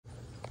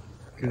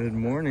Good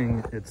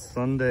morning. It's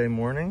Sunday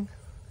morning.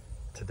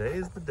 Today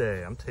is the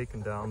day. I'm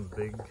taking down the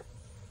big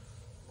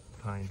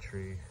pine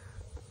tree.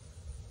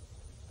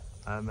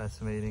 I'm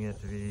estimating it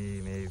to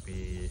be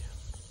maybe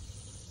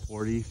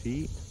 40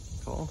 feet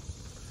tall.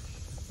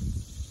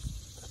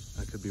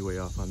 I could be way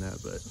off on that,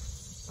 but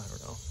I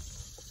don't know.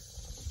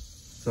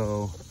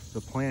 So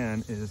the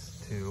plan is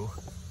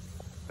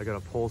I got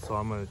a pole, so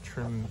I'm gonna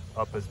trim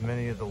up as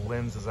many of the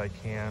limbs as I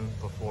can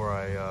before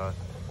I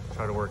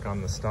try to work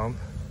on the stump,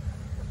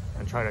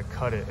 and try to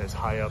cut it as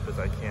high up as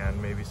I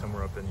can, maybe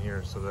somewhere up in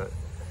here so that it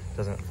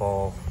doesn't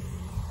fall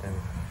and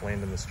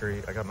land in the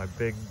street. I got my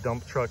big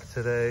dump truck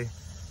today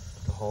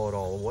to haul it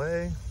all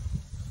away.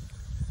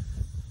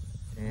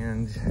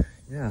 And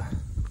yeah,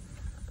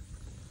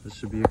 this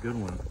should be a good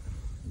one.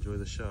 Enjoy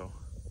the show.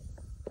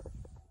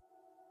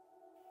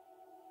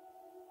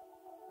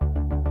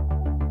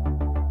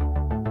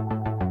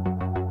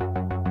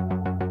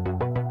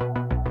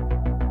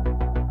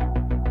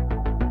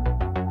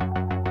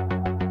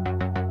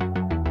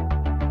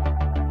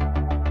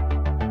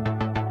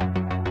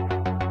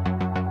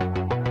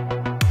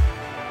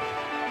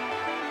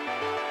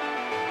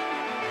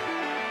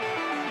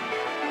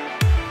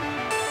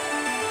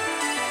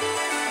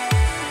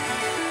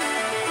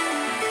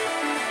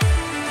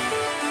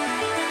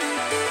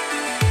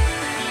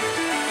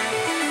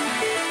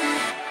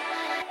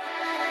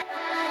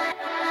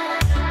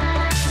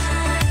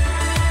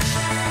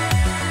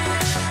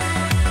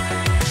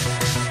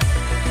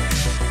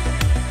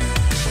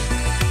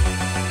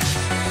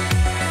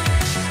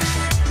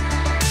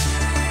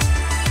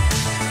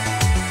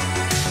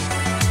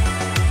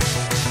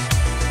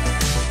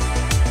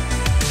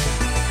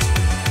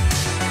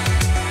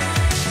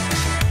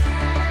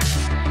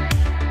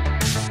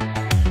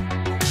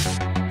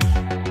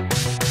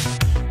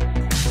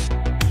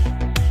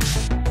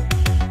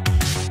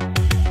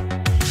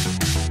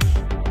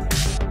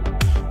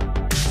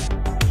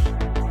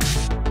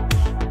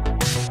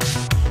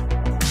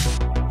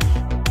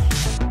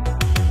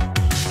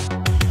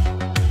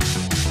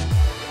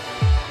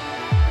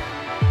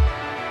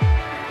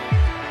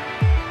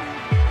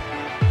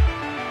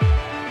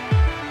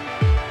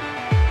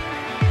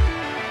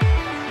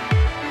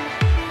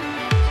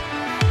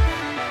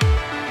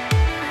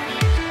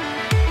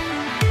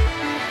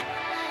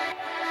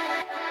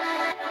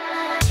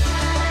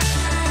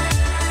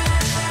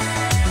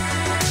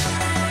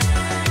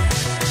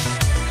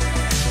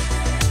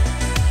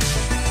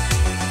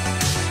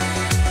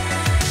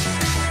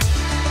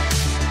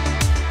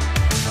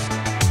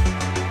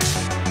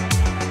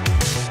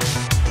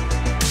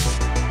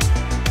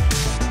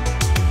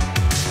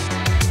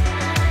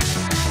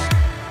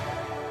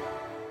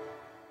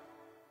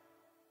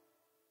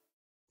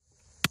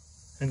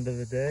 End of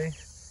the day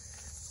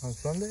on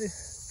Sunday.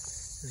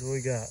 Here's what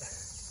we got.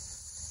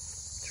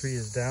 Tree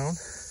is down,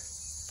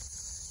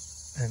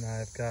 and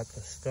I've got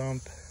the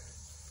stump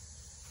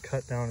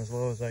cut down as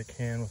low as I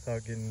can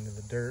without getting into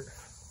the dirt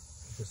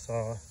with the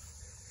saw.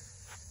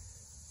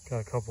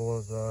 Got a couple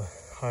of the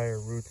higher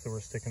roots that were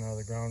sticking out of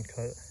the ground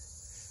cut.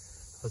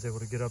 I was able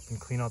to get up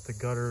and clean out the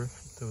gutter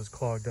that was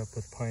clogged up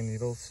with pine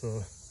needles,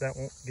 so that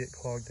won't get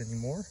clogged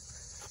anymore.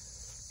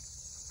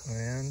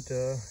 And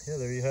yeah,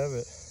 there you have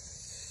it.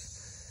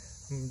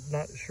 I'm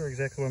not sure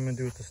exactly what I'm gonna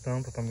do with the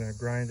stump, if I'm gonna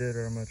grind it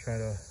or I'm gonna try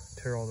to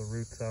tear all the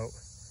roots out.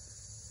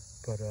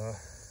 But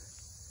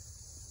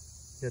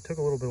yeah, it took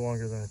a little bit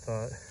longer than I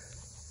thought,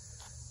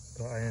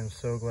 but I am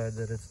so glad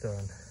that it's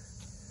done.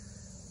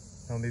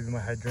 Now maybe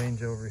my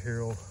hydrangea over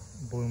here will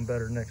bloom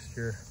better next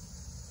year.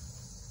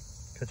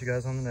 Catch you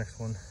guys on the next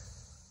one.